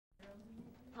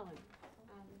Helen.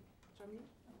 Sharni?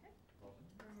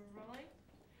 Okay.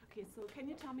 Okay, so can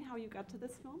you tell me how you got to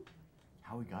this film?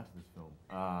 How we got to this film?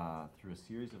 Through a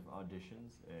series of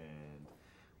auditions and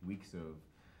weeks of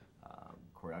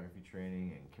choreography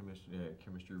training and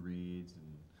chemistry reads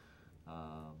and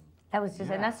that was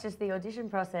just, and that's just the audition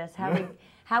process.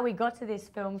 How we got to this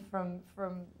film from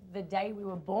the day we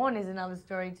were born is another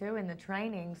story too, in the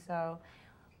training. So,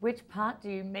 which part do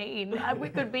you mean? We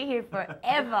could be here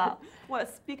forever. Well,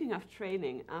 speaking of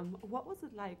training, what was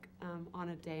it like on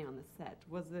a day on the set?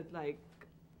 Was it like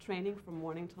training from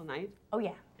morning till night? Oh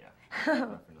yeah. Yeah,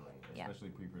 definitely. Especially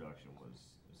pre-production was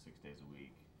 6 days a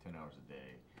week, 10 hours a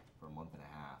day for a month and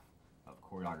a half of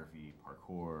choreography,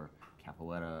 parkour,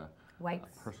 capoeira,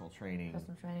 weights, personal training.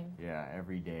 Yeah,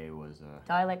 every day was a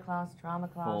dialect class, drama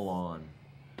class. Full on.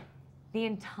 The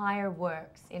entire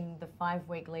works in the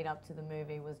 5-week lead up to the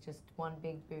movie was just one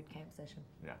big boot camp session.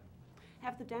 Yeah.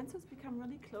 Have the dancers become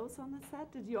really close on the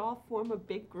set? Did you all form a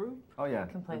big group? Oh yeah,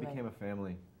 completely. We became a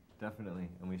family, definitely,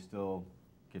 and we still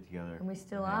get together. And we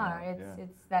still are.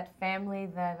 It's that family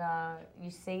that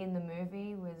you see in the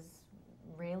movie was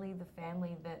really the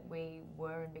family that we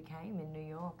were and became in New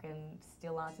York and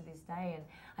still are to this day. And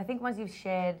I think once you've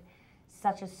shared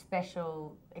such a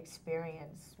special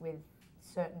experience with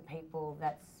certain people,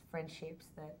 that's friendships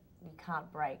that you can't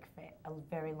break for a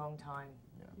very long time.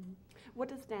 Yeah. Mm-hmm. What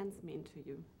does dance mean to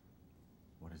you?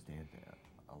 What does dance mean?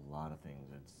 A lot of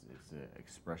things. It's an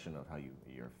expression of how you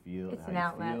feel. It's an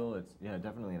outlet. It's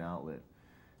definitely an outlet.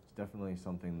 It's definitely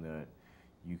something that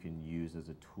you can use as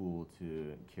a tool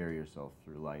to carry yourself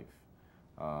through life.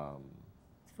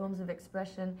 It's forms of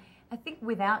expression. I think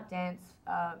without dance,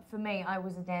 for me, I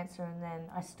was a dancer and then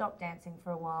I stopped dancing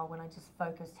for a while when I just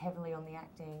focused heavily on the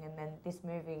acting, and then this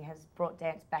movie has brought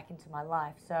dance back into my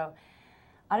life. So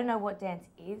I don't know what dance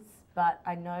is, but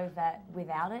I know that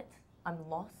without it, I'm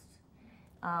lost.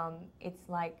 It's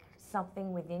like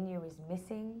something within you is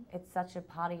missing. It's such a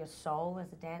part of your soul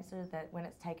as a dancer that when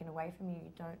it's taken away from you,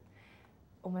 you don't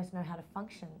almost know how to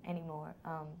function anymore.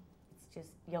 It's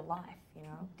just your life, you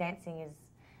know. Dancing is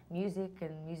music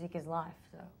and music is life.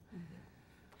 So. Mm-hmm.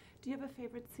 Do you have a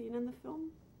favorite scene in the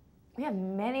film? We have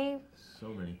many.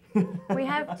 So many. We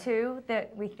have two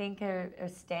that we think are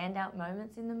standout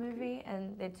moments in the movie,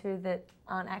 and they're two that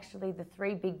aren't actually. The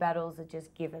 3 big battles are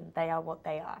just given. They are what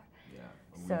they are. Yeah,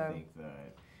 so, we think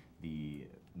that the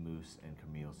Moose and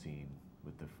Camille scene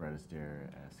with the Fred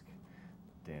Astaire-esque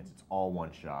dance, it's all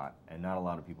one shot, and not a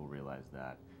lot of people realize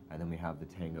that. And then we have the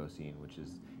tango scene, which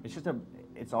is,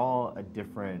 it's all a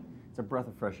different, it's a breath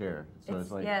of fresh air. So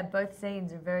it's like, yeah, both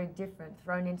scenes are very different,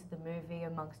 thrown into the movie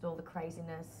amongst all the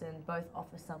craziness, and both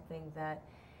offer something that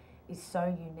is so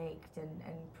unique and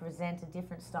present a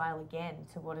different style again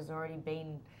to what has already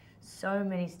been so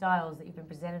many styles that you've been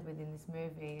presented with in this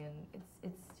movie, and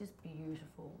it's just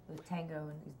beautiful. The tango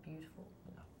is beautiful.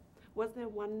 Was there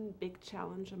one big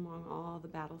challenge among all the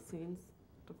battle scenes?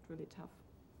 Looked really tough,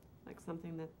 like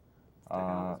something that stuck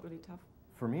out was really tough.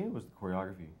 For me, it was the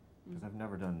choreography, because I've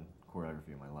never done choreography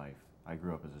in my life. I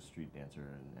grew up as a street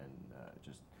dancer and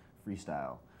just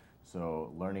freestyle,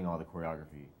 so learning all the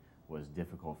choreography was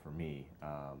difficult for me.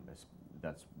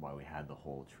 That's why we had the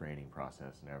whole training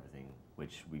process and everything,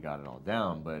 which we got it all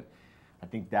down, but I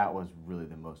think that was really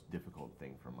the most difficult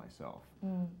thing for myself.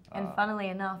 And funnily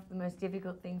enough, the most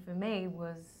difficult thing for me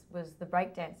was the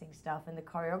breakdancing stuff, and the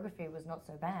choreography was not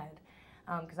so bad,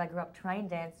 because I grew up trained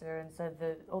dancer, and so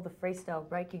all the freestyle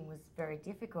breaking was very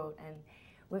difficult, and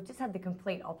we've just had the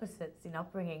complete opposites in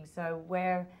upbringing. So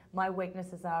where my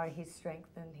weaknesses are his strength,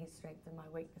 and his strength and my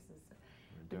weaknesses.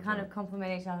 We kind of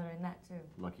complement each other in that too.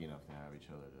 Lucky enough to have each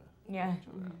other to yeah. help each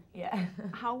other out. Yeah.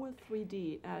 How will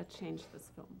 3D change this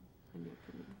film, in your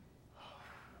opinion?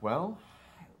 Well,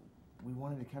 we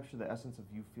wanted to capture the essence of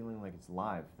you feeling like it's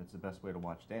live. That's the best way to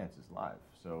watch dance, is live.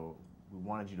 So we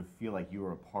wanted you to feel like you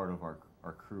were a part of our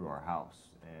crew, our house,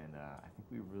 and I think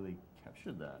we really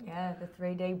captured that. Yeah, the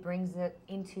 3D brings it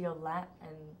into your lap,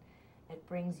 and it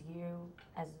brings you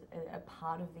as a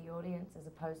part of the audience as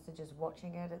opposed to just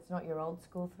watching it. It's not your old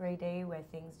school 3D where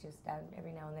things just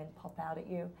every now and then pop out at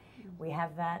you. We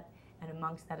have that, and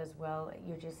amongst that as well,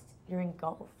 you're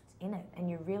engulfed in it, and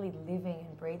you're really living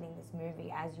and breathing this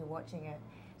movie as you're watching it.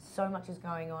 So much is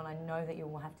going on. I know that you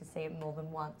will have to see it more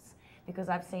than once, because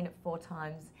I've seen it 4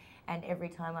 times, and every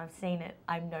time I've seen it,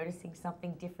 I'm noticing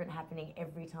something different happening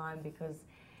every time, because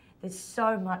there's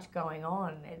so much going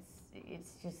on.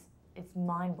 It's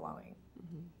mind-blowing.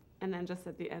 And then just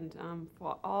at the end,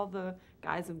 for all the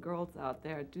guys and girls out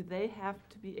there, do they have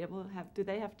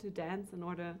to dance in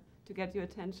order to get your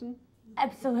attention?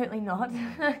 Absolutely not.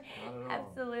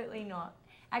 Absolutely not.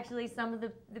 Actually, some of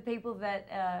the people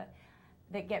that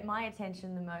that get my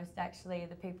attention the most actually are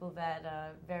the people that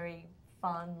are very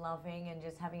fun, loving, and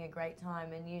just having a great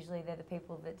time. And usually they're the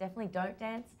people that definitely don't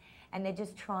dance, and they're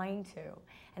just trying to,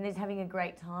 and they're just having a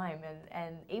great time.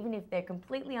 And even if they're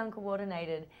completely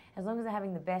uncoordinated, as long as they're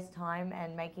having the best time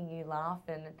and making you laugh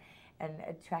and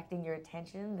attracting your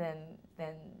attention,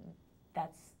 then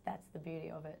that's the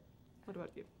beauty of it. What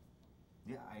about you?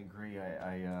 Yeah, I agree.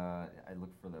 I look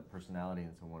for the personality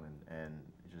in someone and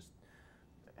just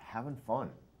having fun.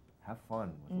 Have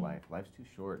fun with life. Life's too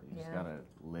short. You just gotta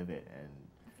live it and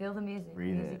feel the music.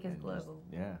 Breathe Music it is and global.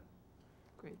 Just, yeah.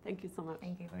 Great. Thank you so much.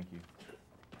 Thank you. Thank you.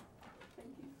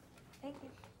 Thank you.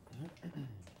 Thank you.